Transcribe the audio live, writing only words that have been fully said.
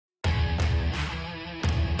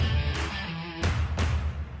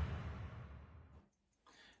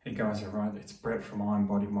Hey guys, alright, it's Brett from Iron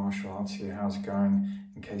Body Martial Arts here. How's it going?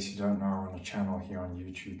 In case you don't know, we're on a channel here on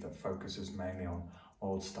YouTube that focuses mainly on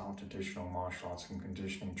old style traditional martial arts and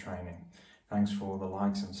conditioning training. Thanks for all the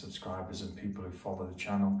likes and subscribers and people who follow the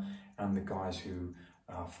channel and the guys who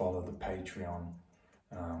follow the Patreon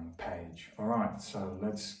page. Alright, so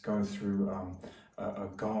let's go through a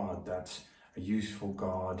guard that's a useful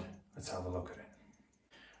guard. Let's have a look at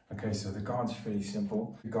it. Okay, so the guard's pretty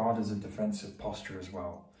simple. The guard is a defensive posture as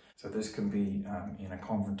well. So this can be in a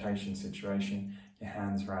confrontation situation, your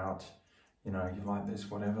hands are out, you know, you like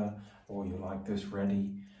this, whatever, or you like this,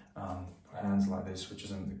 ready, hands like this, which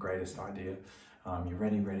isn't the greatest idea. You're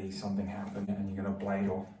ready, something happened, and you're gonna blade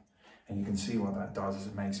off. And you can see what that does is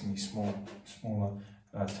it makes me smaller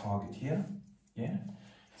target here, yeah?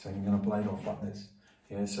 So you're gonna blade off like this.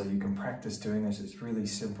 Yeah, so you can practice doing this. It's really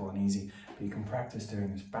simple and easy, but you can practice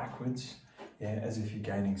doing this backwards, yeah, as if you're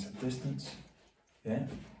gaining some distance, yeah,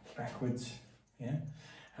 backwards, yeah,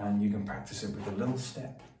 and you can practice it with a little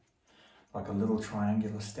step, like a little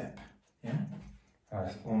triangular step, yeah,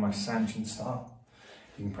 almost Sanchin style.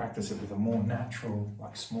 You can practice it with a more natural,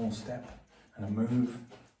 like small step and a move,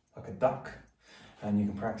 like a duck, and you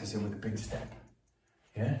can practice it with a big step,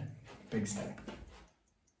 yeah, big step,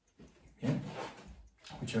 yeah.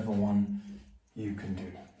 Whichever one you can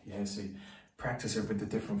do, yeah, so you practice it with the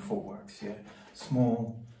different footworks, yeah,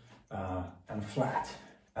 small and flat,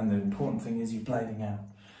 and the important thing is you're blading out,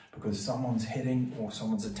 because someone's hitting or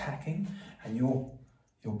someone's attacking and you're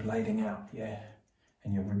blading out, yeah,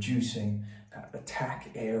 and you're reducing that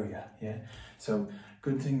attack area, yeah. So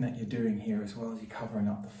good thing that you're doing here as well is you're covering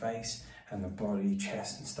up the face and the body,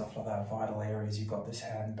 chest and stuff like that, vital areas. You've got this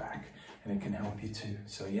hand back and it can help you too.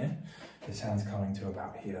 So yeah, this hand's coming to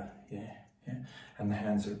about here, yeah, yeah, and the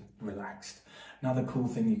hands are relaxed. Another cool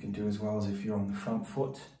thing you can do as well is if you're on the front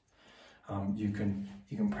foot, you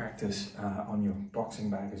can practice on your boxing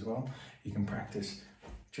bag as well. You can practice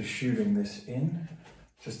just shooting this in,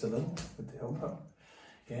 just a little with the elbow,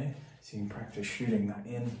 yeah. So you can practice shooting that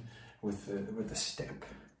in with the step,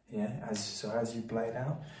 yeah. So as you blade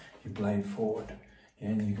out, you blade forward, yeah,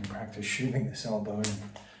 and you can practice shooting this elbow in.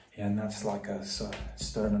 Yeah, and that's like a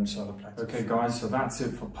sternum solar plexus. Okay guys, so that's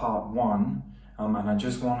it for part one. And I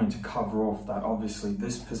just wanted to cover off that obviously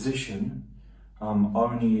this position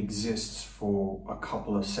only exists for a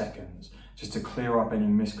couple of seconds. Just to clear up any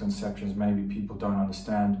misconceptions maybe people don't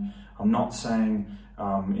understand. I'm not saying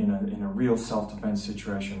in a real self-defense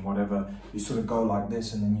situation, whatever, you sort of go like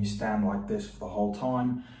this and then you stand like this for the whole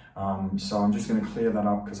time. So I'm just going to clear that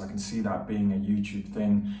up because I can see that being a YouTube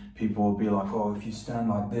thing. People will be like, oh, if you stand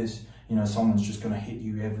like this, you know, someone's just going to hit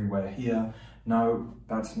you everywhere here. No,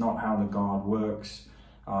 that's not how the guard works.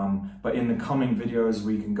 But in the coming videos,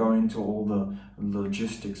 we can go into all the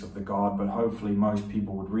logistics of the guard, but hopefully most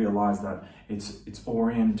people would realize that it's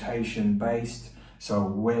orientation based. So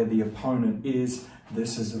where the opponent is,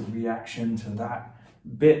 this is a reaction to that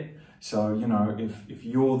bit. So, you know, if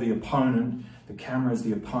you're the opponent, the camera is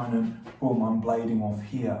the opponent, boom, I'm blading off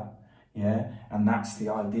here, yeah? And that's the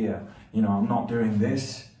idea. You know, I'm not doing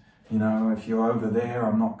this. You know, if you're over there,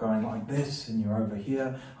 I'm not going like this, and you're over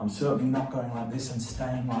here, I'm certainly not going like this and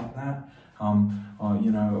staying like that.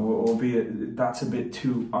 You know, albeit that's a bit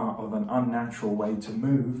too of an unnatural way to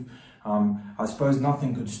move. I suppose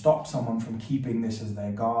nothing could stop someone from keeping this as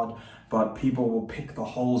their guard, but people will pick the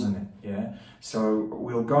holes in it, yeah? So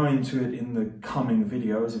we'll go into it in the coming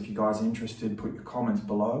videos. If you guys are interested, put your comments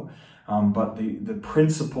below. But the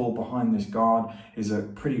principle behind this guard is a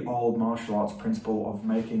pretty old martial arts principle of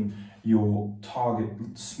making your target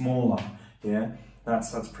smaller, yeah?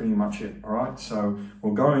 That's pretty much it, all right? So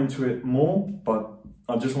we'll go into it more, but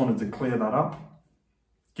I just wanted to clear that up.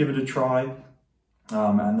 Give it a try.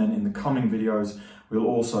 And then in the coming videos, we'll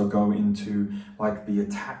also go into like the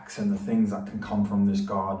attacks and the things that can come from this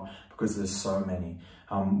guard, because there's so many.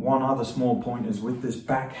 One other small point is with this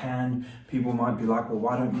backhand, people might be like, well,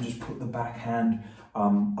 why don't you just put the backhand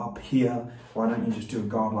up here? Why don't you just do a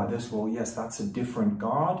guard like this? Well, yes, that's a different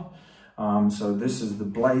guard. So this is the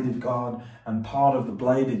bladed guard, and part of the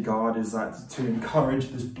bladed guard is that to encourage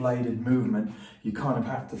this bladed movement, you kind of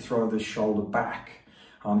have to throw this shoulder back.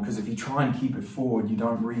 Because if you try and keep it forward, you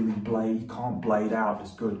don't really blade, you can't blade out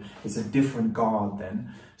as good. It's a different guard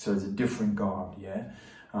then, so it's a different guard, yeah.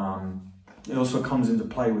 It also comes into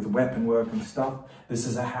play with weapon work and stuff. This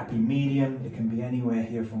is a happy medium. It can be anywhere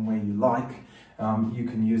here from where you like. You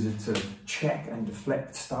can use it to check and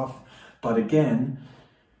deflect stuff. But again,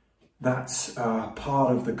 that's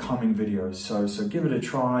part of the coming videos. So give it a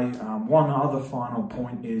try. One other final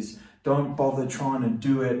point is don't bother trying to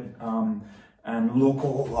do it and look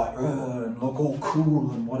all like, and look all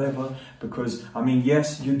cool and whatever, because, I mean,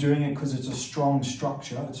 yes, you're doing it because it's a strong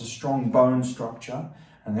structure, it's a strong bone structure,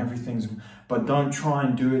 and everything's, but don't try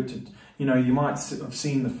and do it to, you know, you might have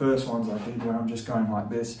seen the first ones I did where I'm just going like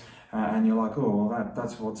this, and you're like, oh, well,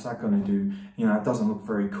 that's what's that going to do? You know, it doesn't look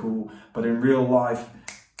very cool, but in real life,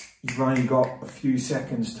 you've only got a few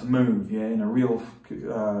seconds to move, yeah, in a real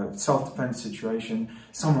self-defense situation.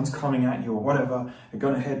 Someone's coming at you or whatever, they're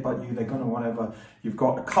going to headbutt you, they're going to whatever. You've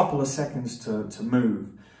got a couple of seconds to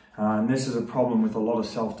move. And this is a problem with a lot of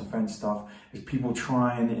self-defense stuff, is people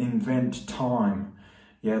try and invent time,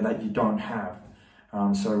 yeah, that you don't have.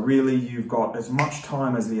 So really, you've got as much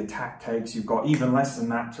time as the attack takes, you've got even less than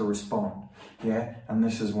that to respond, yeah? And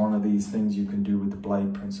this is one of these things you can do with the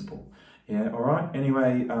blade principle. Yeah, all right.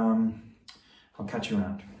 Anyway, I'll catch you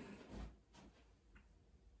around.